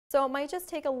So it might just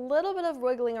take a little bit of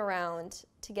wiggling around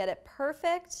to get it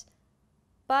perfect,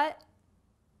 but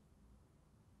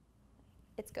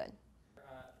it's good.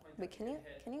 Wait, can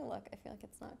you look? I feel like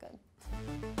it's not good.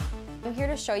 I'm here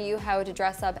to show you how to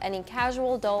dress up any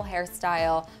casual, dull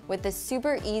hairstyle with this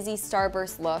super easy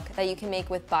starburst look that you can make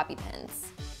with bobby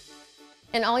pins.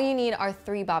 And all you need are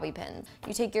 3 bobby pins.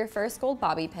 You take your first gold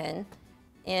bobby pin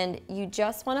and you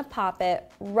just want to pop it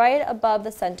right above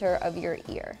the center of your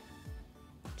ear.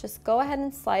 Just go ahead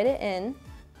and slide it in.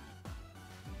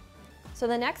 So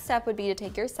the next step would be to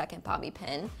take your second bobby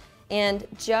pin and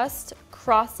just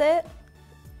cross it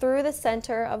through the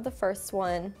center of the first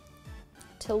one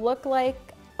to look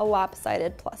like a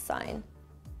lopsided plus sign.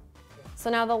 So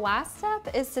now the last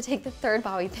step is to take the third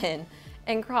bobby pin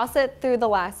and cross it through the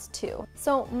last 2.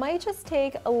 So it might just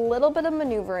take a little bit of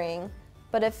maneuvering,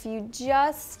 but if you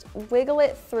just wiggle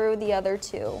it through the other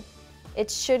 2, it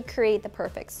should create the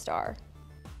perfect star.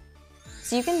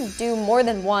 So you can do more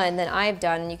than one than I've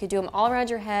done. You could do them all around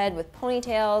your head with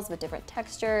ponytails, with different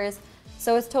textures.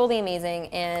 So it's totally amazing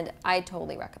and I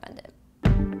totally recommend it.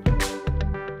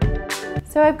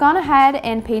 So I've gone ahead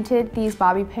and painted these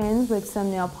bobby pins with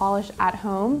some nail polish at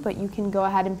home, but you can go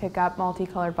ahead and pick up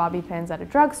multicolored bobby pins at a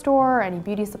drugstore, any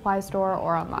beauty supply store,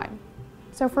 or online.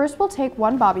 So first we'll take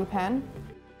one bobby pin.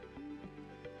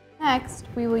 Next,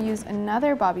 we will use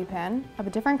another bobby pin of a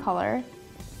different color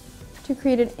to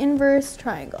create an inverse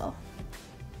triangle.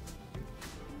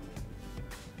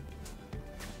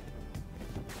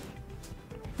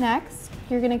 Next,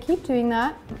 you're going to keep doing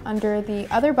that under the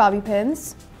other bobby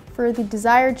pins for the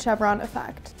desired chevron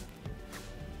effect.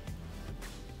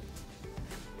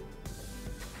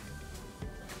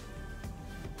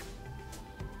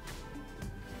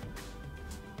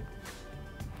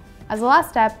 As a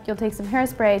last step, you'll take some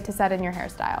hairspray to set in your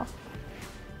hairstyle.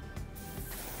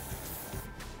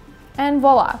 And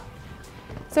voila!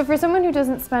 So for someone who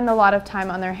doesn't spend a lot of time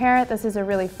on their hair, this is a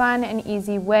really fun and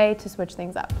easy way to switch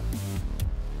things up.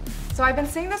 So I've been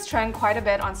seeing this trend quite a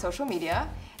bit on social media,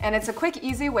 and it's a quick,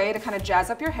 easy way to kind of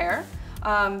jazz up your hair.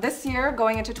 This year,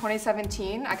 going into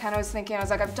 2017, I kind of was thinking,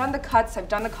 I've done the cuts, I've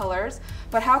done the colors,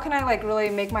 but how can I really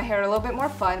make my hair a little bit more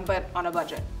fun, but on a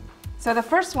budget? So the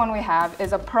first one we have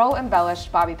is a pearl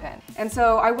embellished bobby pin. And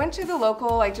so I went to the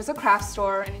local, just a craft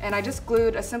store, and I just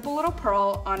glued a simple little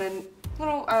pearl on a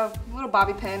little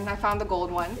bobby pin. I found the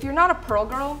gold one. If you're not a pearl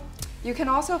girl, you can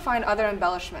also find other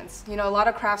embellishments. A lot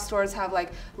of craft stores have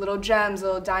little gems,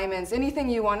 little diamonds, anything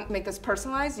you want to make this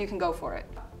personalized, you can go for it.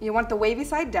 You want the wavy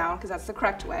side down, because that's the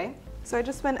correct way. So I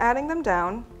just been adding them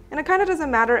down, and it kind of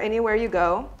doesn't matter anywhere you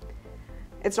go.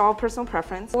 It's all personal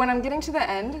preference. When I'm getting to the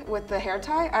end with the hair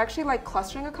tie, I actually like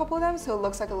clustering a couple of them so it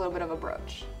looks like a little bit of a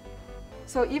brooch.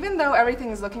 So even though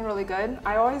everything is looking really good,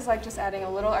 I always like just adding a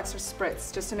little extra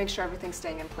spritz just to make sure everything's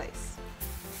staying in place.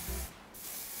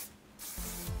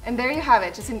 And there you have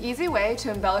it, just an easy way to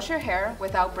embellish your hair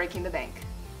without breaking the bank.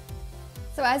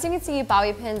 So as you can see,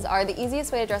 bobby pins are the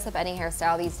easiest way to dress up any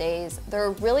hairstyle these days.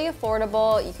 They're really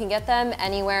affordable. You can get them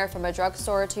anywhere from a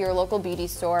drugstore to your local beauty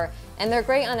store, and they're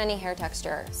great on any hair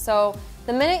texture. So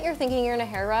the minute you're thinking you're in a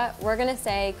hair rut, we're gonna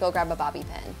say go grab a bobby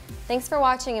pin. Thanks for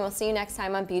watching, and we'll see you next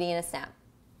time on Beauty in a Snap.